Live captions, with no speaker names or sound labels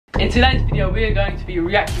In today's video, we are going to be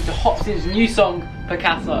reacting to Hopsin's new song,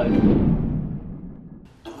 Picasso.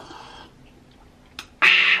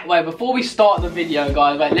 Wait, before we start the video,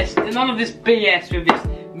 guys, wait, none of this BS with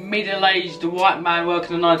this middle-aged white man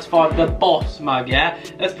working a 9 to 5, the boss mug, yeah?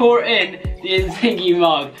 Let's pour it in the inzinghy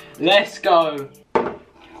mug. Let's go.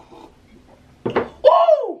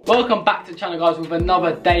 Welcome back to the channel, guys, with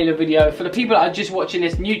another daily video. For the people that are just watching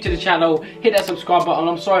this, new to the channel, hit that subscribe button.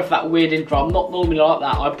 I'm sorry for that weird intro, I'm not normally like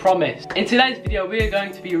that, I promise. In today's video, we are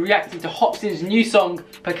going to be reacting to Hopsin's new song,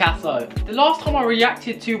 Picasso. The last time I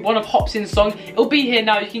reacted to one of Hopsin's songs, it'll be here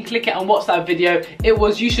now, you can click it and watch that video. It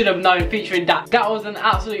was You Should Have Known featuring Dat. That was an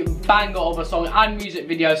absolute banger of a song and music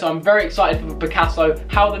video, so I'm very excited for Picasso,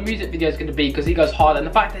 how the music video is going to be, because he goes hard, and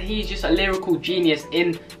the fact that he's just a lyrical genius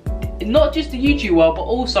in not just the YouTube world, but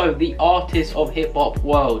also the artist of hip-hop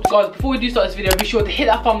world. Guys, before we do start this video, be sure to hit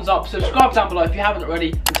that thumbs up, subscribe down below if you haven't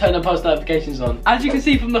already, and turn the post notifications on. As you can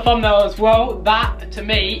see from the thumbnail as well, that, to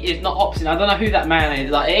me, is not Hopsin. I don't know who that man is.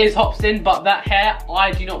 Like, it is Hopsin, but that hair,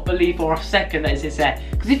 I do not believe for a second that is his hair.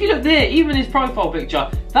 Because if you look there, even his profile picture,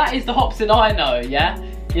 that is the Hopsin I know, yeah?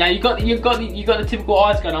 You know, you've got the typical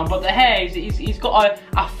eyes going on, but the hair, he's got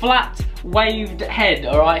a flat, waved head,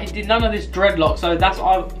 alright? He did none of this dreadlock, so that's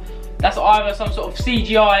either some sort of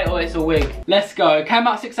CGI or it's a wig. Let's go. Came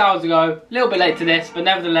out 6 hours ago. A little bit late to this, but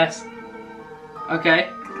nevertheless. Okay.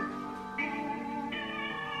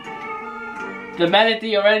 The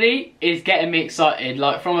melody already is getting me excited.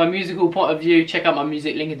 Like, from a musical point of view, check out my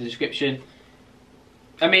music link in the description.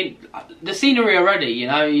 I mean, the scenery already, you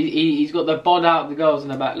know, he's got the bod out, the girls in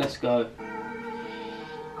the back. Let's go.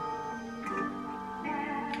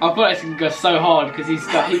 I thought this could go so hard because he's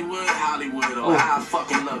got... Hollywood, oh, how I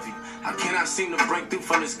fucking love you. I cannot seem to break through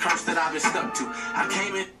from this curse that I've been stuck to. I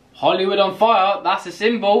came in... Hollywood on fire, that's a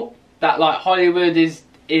symbol that, like, Hollywood is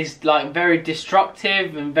like very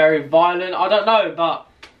destructive and very violent. I don't know, but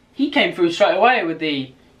he came through straight away with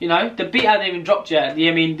the, you know, the beat hadn't even dropped yet.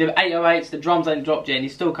 I mean, the 808s, the drums hadn't dropped yet, and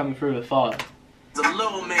he's still coming through with fire. A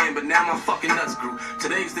little man, but now my fucking nuts grew.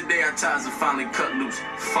 Today's the day our ties are finally cut loose.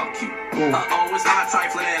 Fuck you. It's my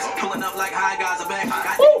trifling ass pulling up like high guys are back.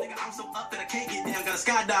 Nigga, I'm so up that I can't get down. Gotta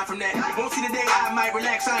skydive from that. You won't see the day I might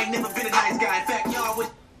relax. I ain't never been a nice guy. In fact, y'all would.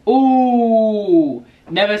 Ooh,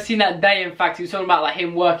 never seen that day. In fact, he was talking about like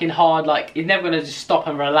him working hard. Like he's never gonna just stop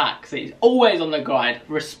and relax. He's always on the grind.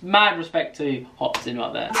 Mad respect to Hopsin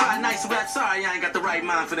right there. Nice rap. Sorry, I ain't got the right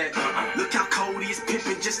mind for that. Look how cold he's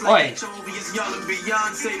pippin', just like y'all and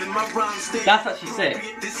beyond saving my rhyme state. That's actually sick.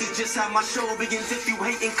 This is just how my show begins. If you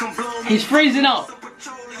hate and come blow me. He's freezing up.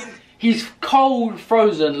 He's cold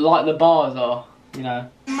frozen like the bars are. You know.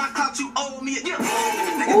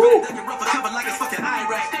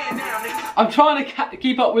 I'm trying to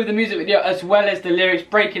keep up with the music video as well as the lyrics,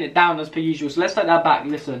 breaking it down as per usual. So let's take that back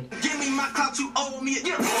and listen. Give me my clout, you owe me.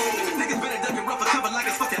 Niggas better duck and rough a cover like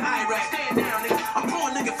it's fucking Iraq. Stand down, nigga. I'm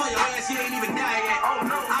pouring nigga for your ass, you ain't even died yet. Oh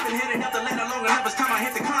no, I've been heading up the ladder long enough, it's time I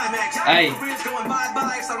hit the climax. Hey. Career's going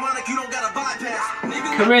bye-bye, it's ironic you don't got a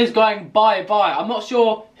bypass. Career's going bye-bye. I'm not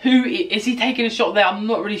sure who is he taking a shot there. I'm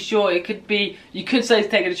not really sure. It could be, you could say he's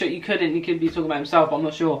taking a shot, you couldn't. He could be talking about himself, I'm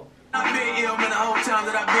not sure. I've been ill, man, the whole time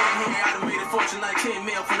that I've been here. I done made a fortune like 10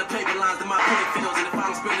 mil from the paper lines to my pen fields, and if I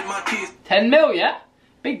don't spend it, my kids. 10 mil, yeah?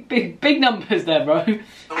 Big numbers there, bro.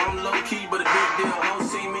 I'm low key, but a big deal. Don't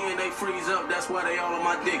see me and they freeze up. That's why they all on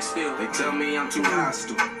my dick still. They tell me I'm too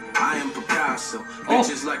hostile. I am Picasso.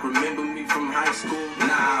 Bitches like remember me from high school.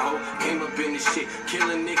 Nah, ho, came up in this shit,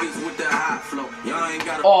 killing niggas with the hot flow. Y'all ain't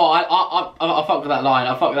got. Oh, I fuck with that line.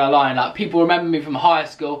 I fuck with that line. Like people remember me from high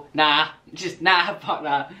school. Nah, just nah, fuck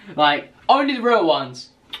that. Like only the real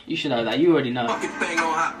ones. You should know that. You already know. Fucking thing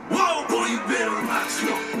on hot. Whoa, boy, you better rock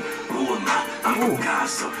slow. Who am I? I'm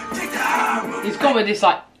Picasso. Take the high road. He's got with this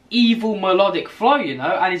like evil melodic flow, you know,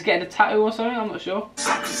 and he's getting a tattoo or something. I'm not sure.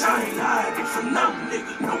 Cause I ain't hiding from no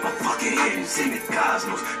nigga. No, my fucking head is in the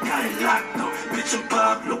cosmos. Got it locked though. Bitch, I'm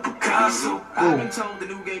Pablo Picasso. I've been told the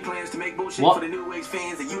new game plans to make bullshit for the new age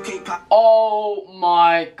fans that you can't pop. Oh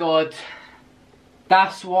my god.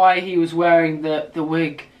 That's why he was wearing the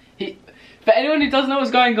wig. For anyone who doesn't know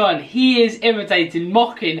what's going on, he is imitating,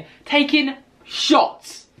 mocking, taking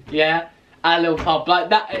shots, yeah, at Lil Pump. Like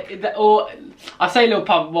that, or I say Lil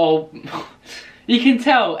Pump, well, you can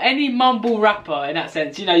tell any mumble rapper in that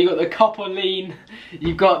sense. You know, you got the copper lean,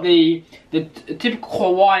 you've got the typical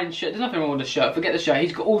Hawaiian shirt. There's nothing wrong with the shirt, forget the shirt.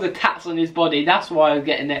 He's got all the tats on his body, that's why I was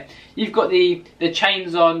getting it. You've got the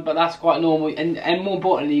chains on, but that's quite normal. And more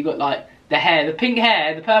importantly, you've got like the hair, the pink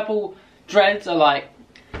hair, the purple dreads are like,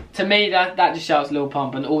 to me, that just shouts Lil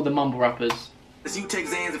Pump and all the mumble rappers. You take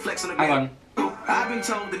Zans and flex on the Hang on. I've been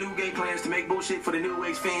told the new game plans to make bullshit for the new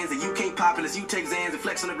age fans. That you can't pop unless you take Xans and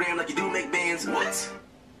flex on the gram like you do make bands. What?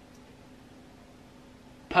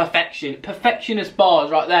 Perfection. Perfectionist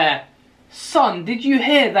bars right there. Son, did you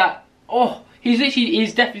hear that? Oh, he's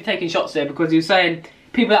definitely taking shots there, because he was saying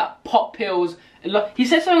people that pop pills. He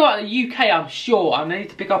said something about the UK, I'm sure. I need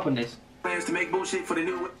to pick up on this. Plans to make bullshit for the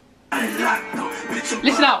new.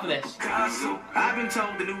 Listen out for this. I've been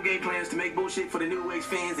told the new game plans to make bullshit for the new age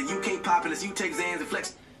fans. That you can't pop unless you take Xans and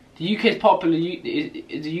flex. The UK is popular. Do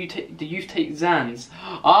you take Xans?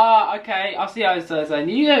 Ah, okay. I see how it's saying.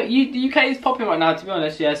 The UK is popping right now, to be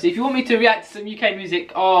honest. Yeah. So if you want me to react to some UK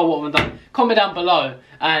music, oh, what have I done? Comment down below,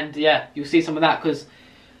 and yeah, you'll see some of that. Because,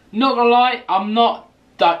 not gonna lie, I'm not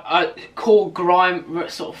that core grime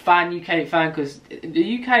sort of UK fan. Because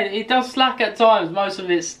the UK, it does slack at times. Most of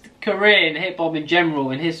its career in hip hop in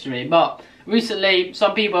general in history, but recently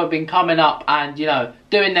some people have been coming up and, you know,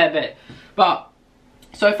 doing their bit. But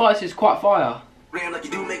so far this is quite fire. Like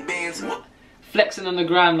you do make bands. Flexing on the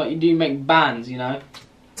ground like you do make bands, you know.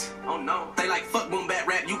 Oh no, they like fuck boom bap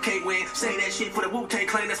rap, you can't win. Say that shit for the Wu-Tang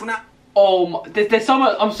Clan, that's when I. Oh my, there's so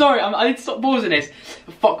much. I'm sorry, I need to stop pausing this.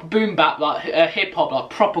 Fuck boom bap, like hip hop,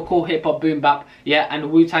 like proper cool hip hop boom bap, yeah,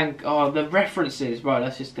 and Wu-Tang. Oh, the references, bro.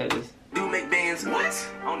 Let's just get this. Do make bands. What?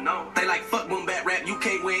 Oh no, they like fuck boom bap rap, you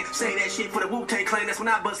can't win. Say that shit for the Wu-Tang Clan, that's when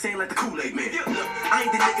I bust in like the Kool-Aid man. Look, I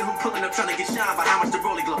ain't the nigga who pulling up trying to get shine by how much the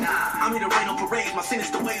rolling glow. I'm here to rain on parades, my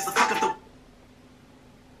sinister ways to fuck up the.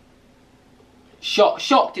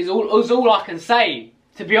 Shocked is all I can say,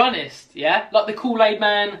 to be honest. Yeah, like the Kool-Aid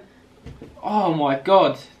man. Oh my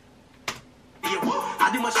god. Yeah, I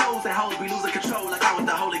do my shows and hoes be losing control like I was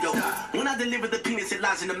the Holy Ghost. When I deliver the penis, it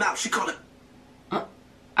lies in the mouth. She call it.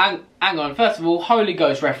 Hang on. First of all, Holy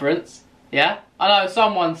Ghost reference. Yeah, I know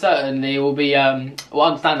someone certainly will be will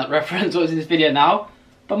understand that reference. What's in this video now?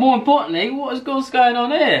 But more importantly, what's going on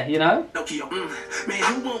here? You know. Man,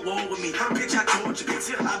 who won't war with me? Bitch, I torture bitch.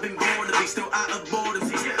 I've been born to be still out of boredom.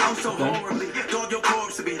 I'm so horribly. Dog your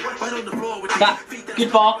corpse to be right on the floor with that.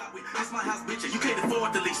 Good bar. This my house, bitch. You can't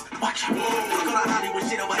afford the lease. Watch out. Fuck all that Hollywood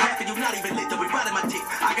shit over half of you. Not even lit. Don't be riding my dick.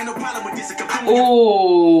 I got no problem with this.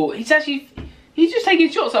 Oh, he's just taking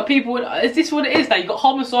shots at people. Is this what it is now? You got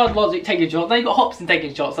Homicide Logic taking shots. Now you got Hopsin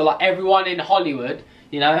taking shots. So like everyone in Hollywood,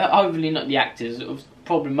 you know, hopefully not the actors,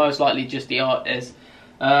 probably most likely just the artists,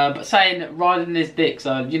 but saying riding this dick.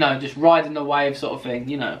 So you know, just riding the wave sort of thing.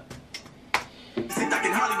 You know.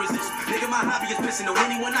 Nigga, my hobby is pissing on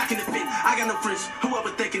anyone I can defend. I got no friends. Whoever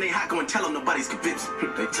thinking they hot, go and tell them nobody's convinced.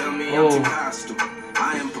 They tell me I'm too costume.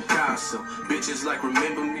 I am Picasso. Bitches like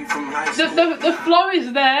remember me from high school. The flow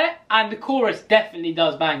is there, and the chorus definitely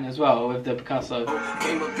does bang as well with the Picasso.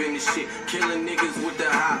 Came up in this shit, killing niggas with the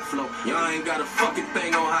hot flow. Y'all ain't got a fucking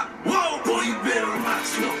thing on hot. Whoa, boy, you better rock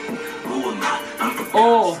slow. Who am I? I'm Picasso.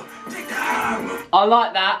 Oh, take the high road. I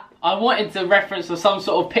like that. I wanted to reference to some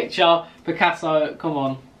sort of picture. Picasso, come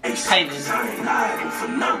on. Painting.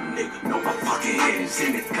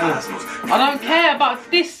 I don't care about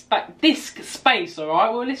this disc space,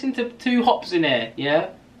 alright? We're listening to two hops in here, yeah?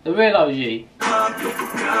 The real OG.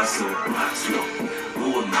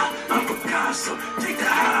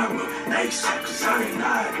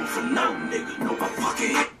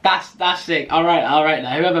 That's sick. Alright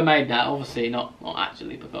now. Whoever made that, obviously not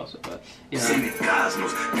actually Picasso, but you know.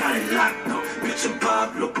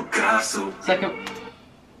 Second.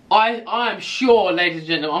 I am sure, ladies and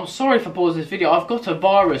gentlemen, I'm sorry for pausing this video. I've got a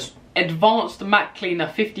virus. Advanced Mac Cleaner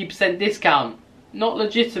 50% discount. Not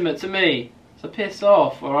legitimate to me. So piss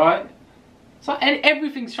off, alright? So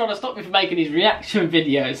everything's trying to stop me from making these reaction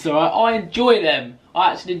videos, alright? I enjoy them.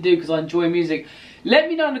 I actually do, because I enjoy music. Let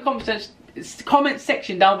me know in the comment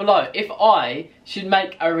section down below if I should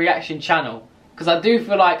make a reaction channel. Because I do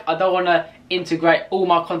feel like I don't want to integrate all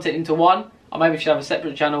my content into one. I maybe should have a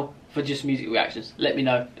separate channel for just music reactions. Let me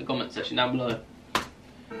know in the comment section down below.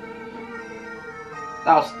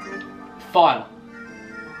 That was fire.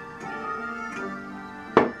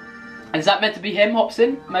 And is that meant to be him,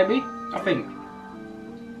 Hopsin? Maybe? I think.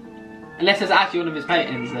 Unless it's actually one of his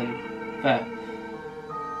paintings, then fair.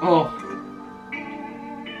 Oh.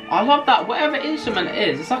 I love that. Whatever instrument it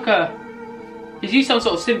is, it's like a... He's used some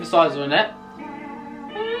sort of synthesizer in it.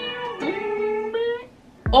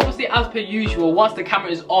 Obviously, as per usual, once the camera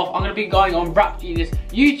is off, I'm going to be going on Rap Genius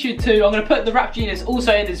YouTube too. I'm going to put the Rap Genius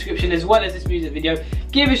also in the description, as well as this music video.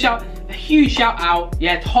 Give a huge shout out,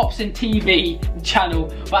 yeah, to Hopsin TV channel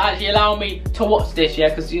for actually allowing me to watch this, yeah,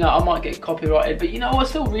 because, you know, I might get copyrighted, but, you know, I'm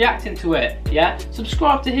still reacting to it, yeah.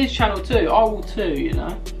 Subscribe to his channel too, I will too, you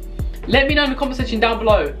know. Let me know in the comment section down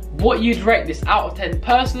below what you'd rate this out of 10.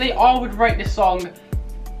 Personally, I would rate this song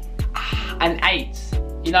an 8.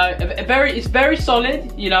 You know, it's very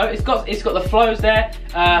solid. You know, it's got the flows there.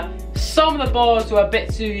 Some of the bars were a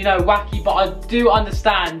bit too, you know, wacky, but I do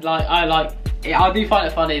understand. Like, I do find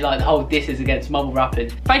it funny, like the whole "this is against mumble rapping."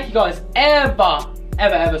 Thank you guys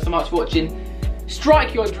ever so much for watching.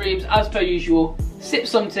 Strike your dreams as per usual. Sip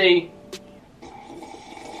some tea.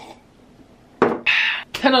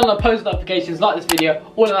 Turn on the post notifications, like this video,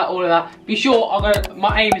 all of that. Be sure,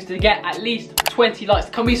 my aim is to get at least 20 likes.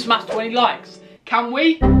 Can we smash 20 likes? Can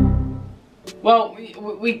we? Well,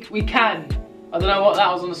 we can. I don't know what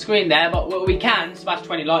that was on the screen there, but we can smash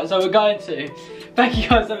 20 likes, so we're going to. Thank you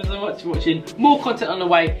guys ever so much for watching. More content on the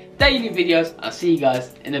way, daily videos. I'll see you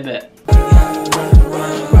guys in a bit.